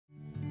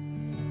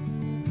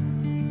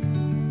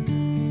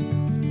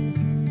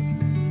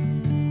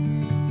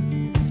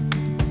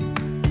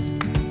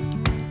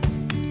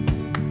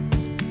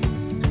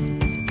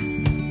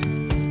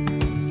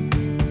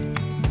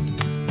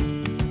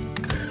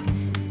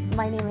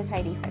My name is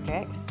Heidi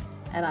Fredericks.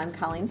 And I'm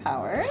Colleen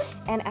Powers.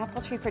 And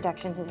Apple Tree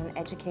Productions is an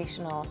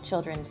educational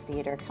children's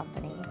theater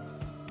company.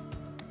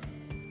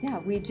 Yeah,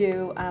 we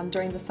do,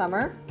 during the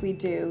summer, we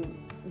do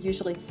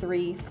usually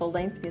 3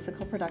 full-length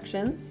musical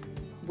productions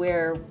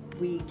where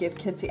we give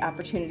kids the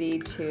opportunity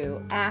to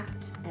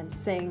act and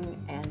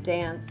sing and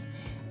dance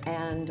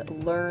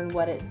and learn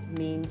what it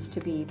means to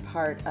be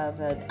part of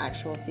an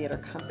actual theater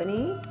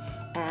company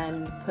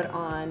and put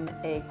on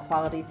a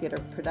quality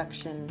theater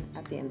production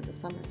at the end of the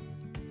summer.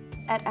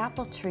 At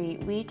Apple Tree,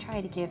 we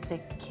try to give the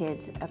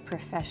kids a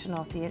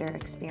professional theater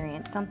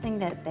experience, something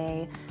that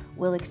they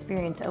will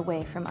experience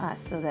away from us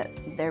so that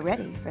they're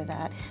ready for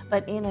that,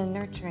 but in a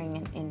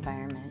nurturing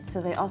environment, so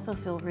they also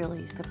feel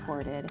really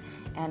supported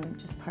and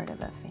just part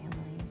of a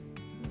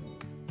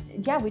family.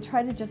 Yeah, we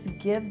try to just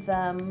give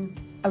them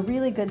a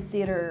really good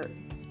theater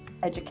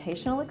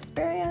educational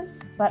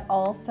experience, but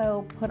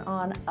also put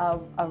on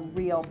a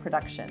real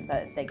production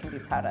that they can be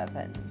proud of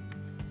and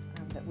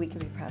that we can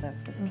be proud of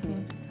for the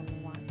community to come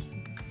and watch.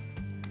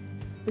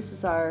 This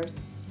is our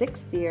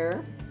 6th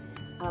year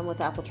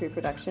with Apple Tree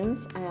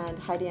Productions, and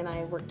Heidi and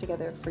I worked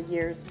together for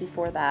years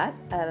before that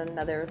at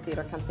another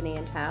theater company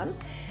in town.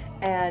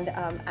 And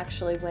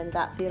actually when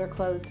that theater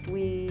closed,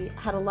 we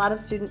had a lot of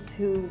students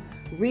who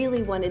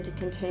really wanted to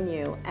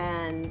continue,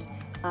 and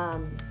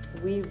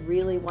we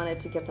really wanted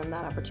to give them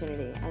that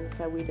opportunity. And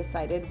so we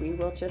decided we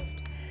will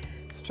just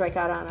strike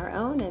out on our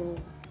own and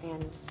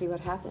see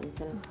what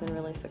happens, and it's been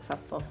really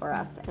successful for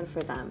us and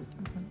for them.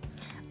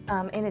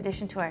 In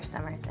addition to our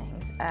summer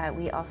things,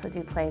 we also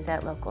do plays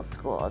at local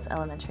schools,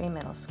 elementary and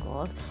middle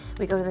schools.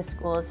 We go to the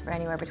schools for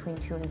anywhere between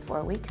 2 and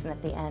 4 weeks, and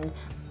at the end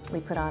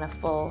we put on a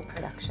full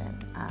production.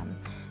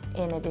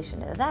 In addition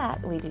to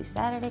that, we do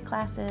Saturday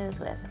classes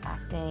with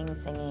acting,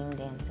 singing,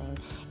 dancing,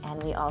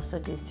 and we also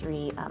do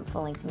 3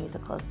 full-length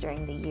musicals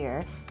during the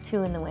year,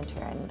 2 in the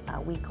winter and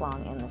a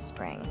week-long in the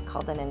spring,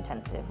 called an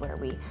intensive, where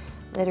we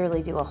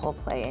literally do a whole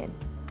play in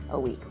a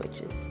week,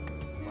 which is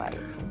why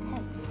it's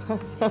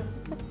intense.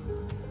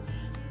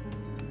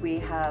 We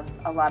have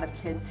a lot of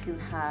kids who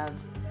have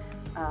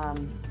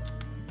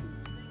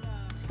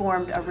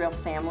formed a real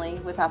family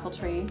with Apple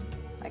Tree.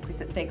 Like we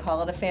said, they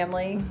call it a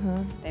family.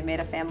 They made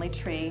a family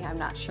tree. I'm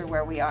not sure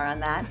where we are on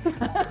that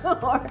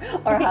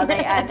or how they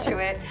add to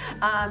it.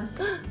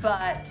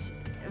 But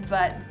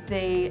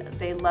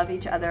they love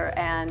each other,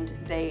 and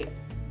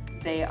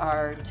they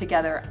are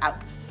together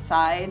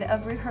outside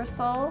of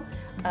rehearsal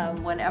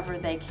whenever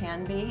they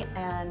can be.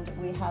 And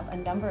we have a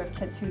number of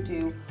kids who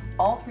do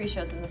all 3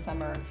 shows in the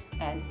summer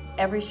and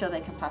every show they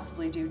can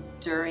possibly do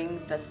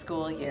during the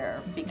school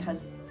year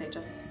because they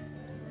just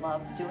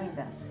love doing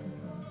this.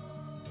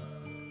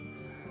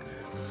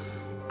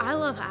 I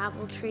love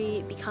Apple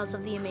Tree because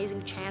of the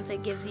amazing chance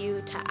it gives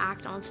you to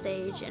act on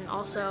stage, and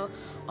also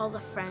all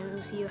the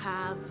friends you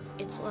have.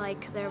 It's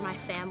like they're my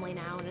family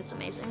now, and it's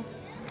amazing.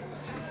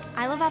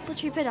 I love Apple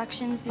Tree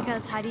Productions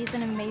because Heidi's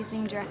an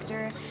amazing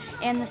director,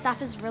 and the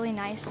staff is really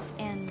nice,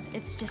 and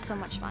it's just so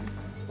much fun.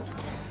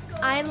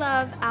 I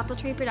love Apple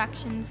Tree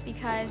Productions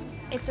because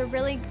it's a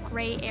really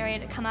great area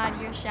to come out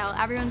of your shell.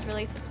 Everyone's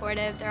really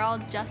supportive. They're all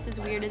just as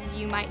weird as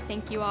you might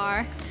think you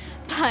are,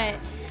 but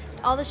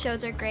all the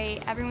shows are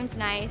great. Everyone's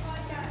nice.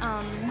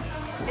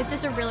 It's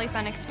just a really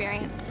fun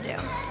experience to do.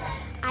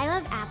 I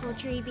love Apple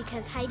Tree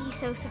because Heidi's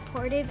so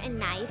supportive and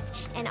nice,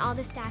 and all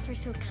the staff are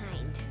so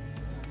kind.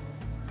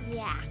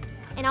 Yeah,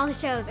 and all the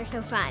shows are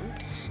so fun.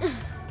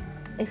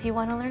 If you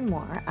want to learn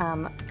more,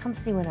 come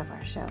see one of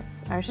our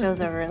shows. Our shows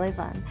are really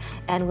fun,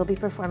 and we'll be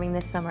performing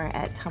this summer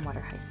at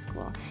Tumwater High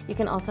School. You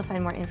can also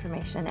find more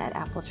information at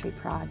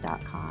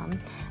appletreeprod.com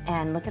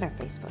and look at our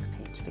Facebook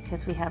page,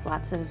 because we have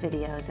lots of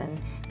videos and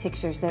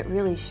pictures that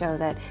really show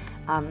that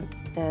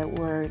the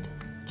word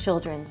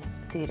children's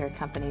theater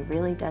company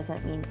really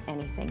doesn't mean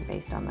anything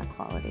based on the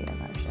quality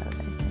of our shows.